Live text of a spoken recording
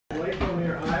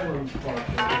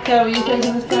So, are you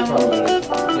taking this camera?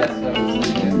 Yes, I was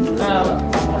thinking.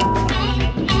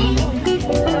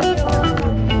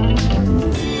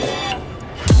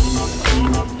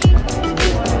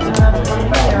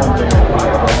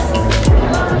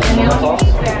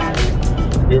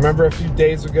 You remember a few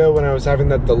days ago when I was having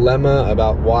that dilemma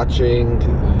about watching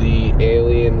the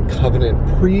Alien Covenant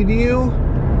preview?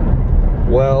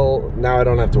 Well, now I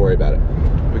don't have to worry about it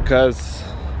because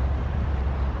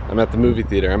I'm at the movie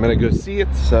theater. I'm gonna go see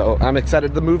it, so I'm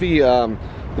excited. The movie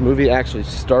actually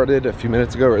started a few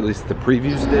minutes ago, or at least the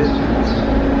previews did.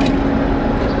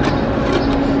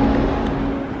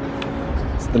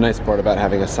 It's the nice part about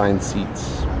having assigned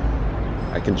seats.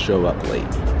 I can show up late.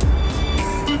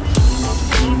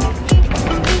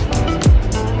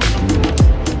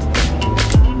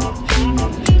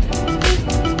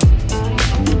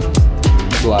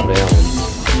 A lot of aliens.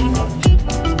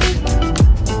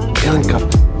 Alien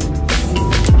Covenant.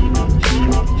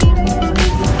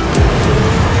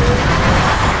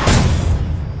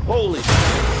 Holy.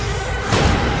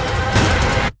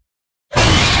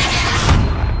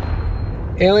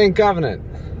 Alien Covenant.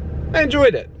 I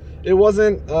enjoyed it. It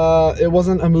wasn't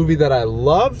a movie that I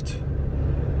loved,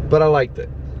 but I liked it.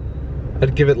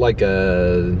 I'd give it like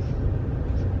a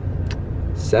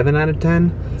 7 out of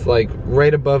 10. It's like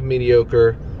right above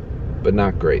mediocre, but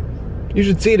not great. You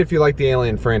should see it if you like the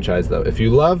Alien franchise though. If you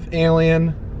love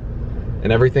Alien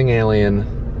and everything Alien,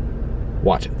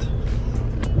 watch it.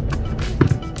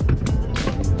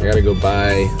 I gotta go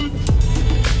buy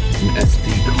an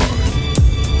SD card.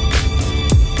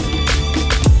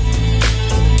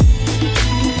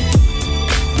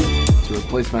 To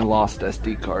replace my lost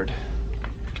SD card.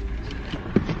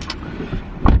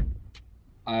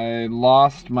 I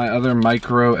lost my other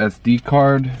micro SD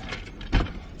card,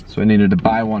 so I needed to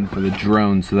buy one for the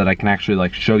drone so that I can actually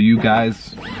like show you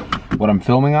guys what I'm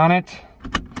filming on it.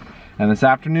 And this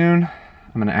afternoon,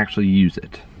 I'm gonna actually use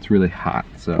it. It's really hot,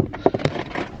 so.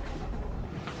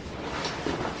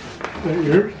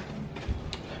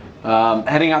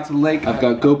 Heading out to the lake. I've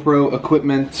got GoPro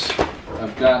equipment.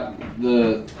 I've got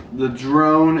the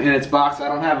drone in its box. I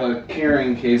don't have a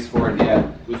carrying case for it yet.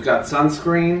 We've got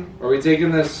sunscreen. Are we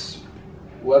taking this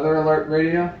weather alert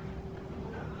radio?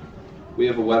 We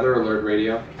have a weather alert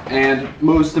radio. And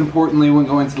most importantly, when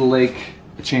going to the lake,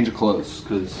 a change of clothes,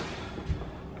 because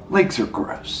lakes are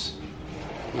gross.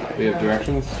 We have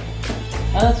directions?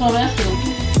 Oh, that's what I'm asking.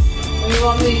 What do you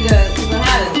want me to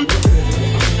have it?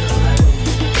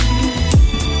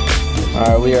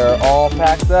 Alright, we are all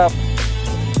packed up.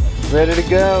 Ready to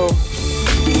go.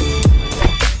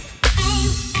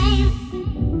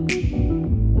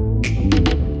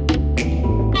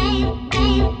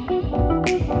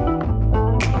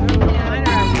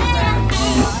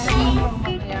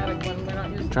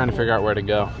 Trying to figure out where to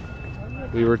go.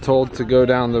 We were told to go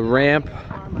down the ramp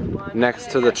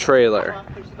next to the trailer.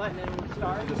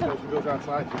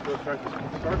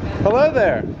 Hello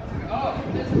there.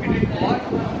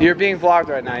 You're being vlogged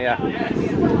right now, yeah.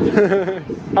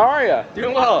 How are you?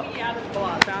 Doing well.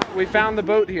 We found the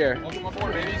boat here. Welcome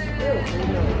aboard, babies.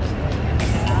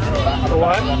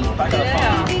 What?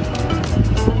 Yeah.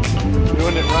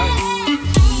 Doing it right.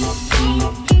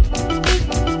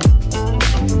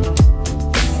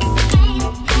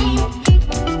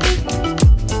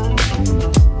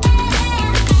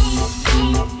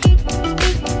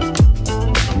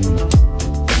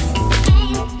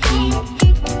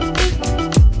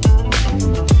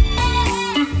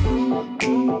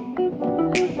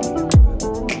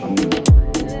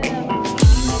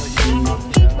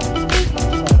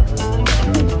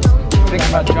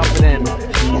 About jumping in.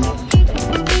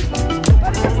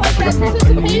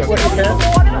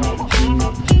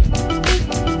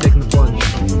 Taking the plunge.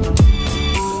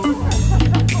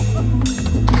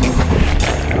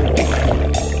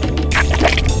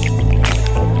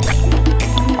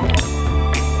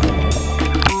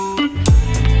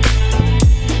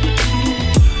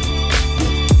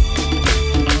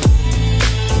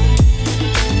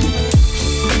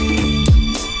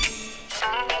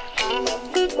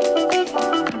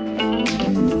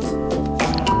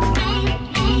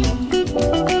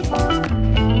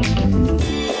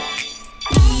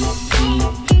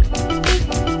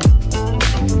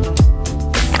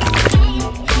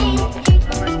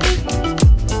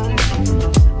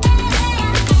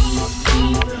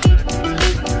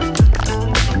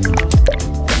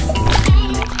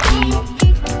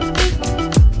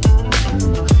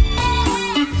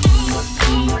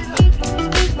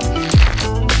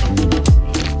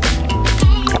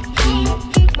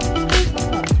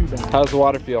 How's the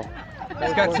water feel?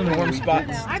 It's got some warm spots.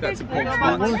 It's got some cold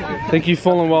spots. I think you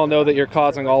full and well know that you're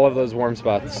causing all of those warm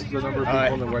spots. The number of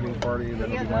people in the wedding party.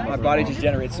 My body just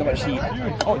generates so much heat.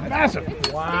 Oh, massive!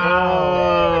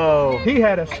 Wow! He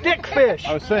had a stick fish.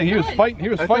 I was saying he was fighting. He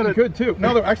was fighting good too.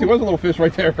 No, there actually was a little fish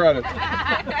right there on it.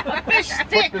 Fish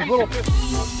stick. There's little fish.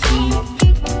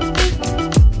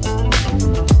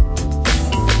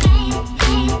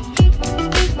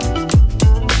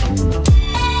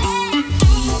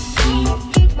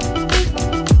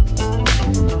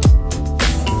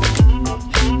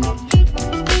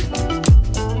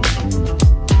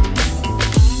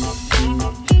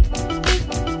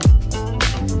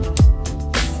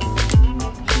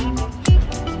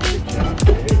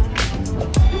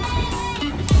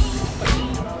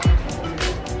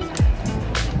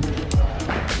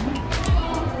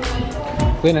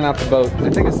 Cleaning out the boat. I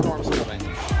think a storm's coming.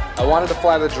 I wanted to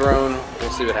fly the drone.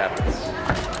 We'll see what happens.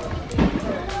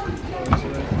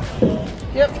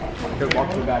 Yep. Walk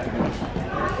to the back again.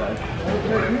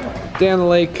 Day on the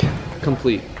lake,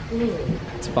 complete.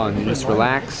 It's fun. You just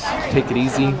relax, take it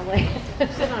easy.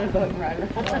 Sit on a boat and ride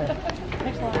around.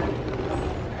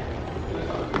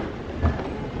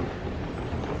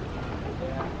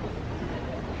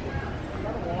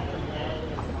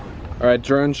 All right,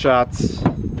 drone shots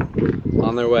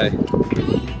on their way.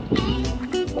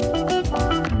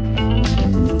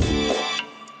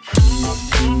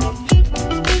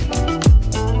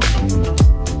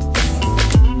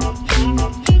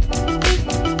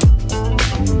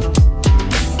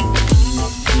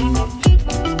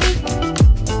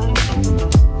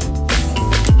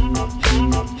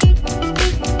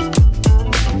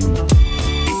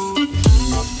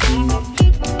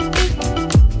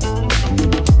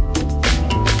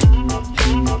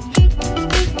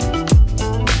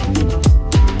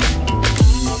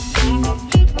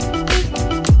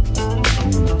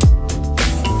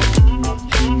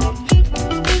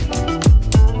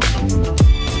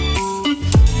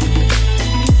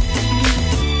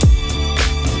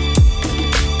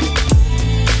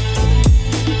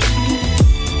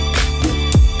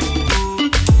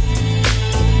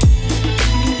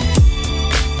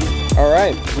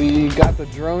 We got the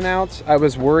drone out. I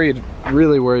was worried,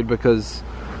 really worried, because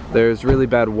there's really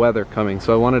bad weather coming.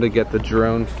 So I wanted to get the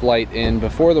drone flight in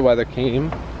before the weather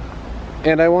came.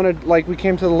 And I wanted, like, we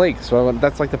came to the lake, so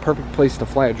that's like the perfect place to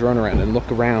fly a drone around and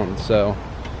look around. So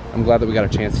I'm glad that we got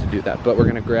a chance to do that. But we're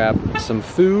gonna grab some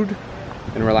food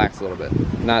and relax a little bit.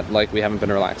 Not like we haven't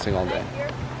been relaxing all day.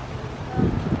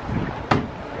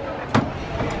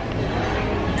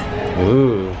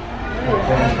 Ooh,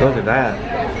 look at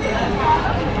that.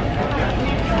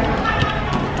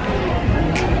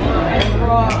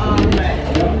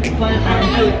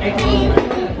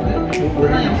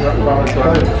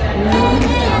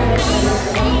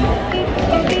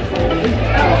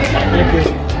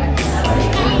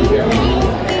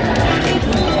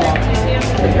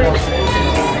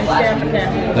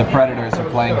 The Predators are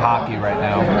playing hockey right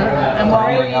now.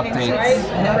 We're getting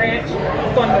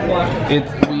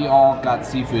updates. We all got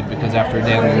seafood because after a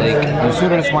day on the lake, the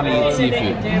shooters want to eat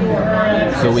seafood.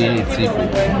 So we ate seafood.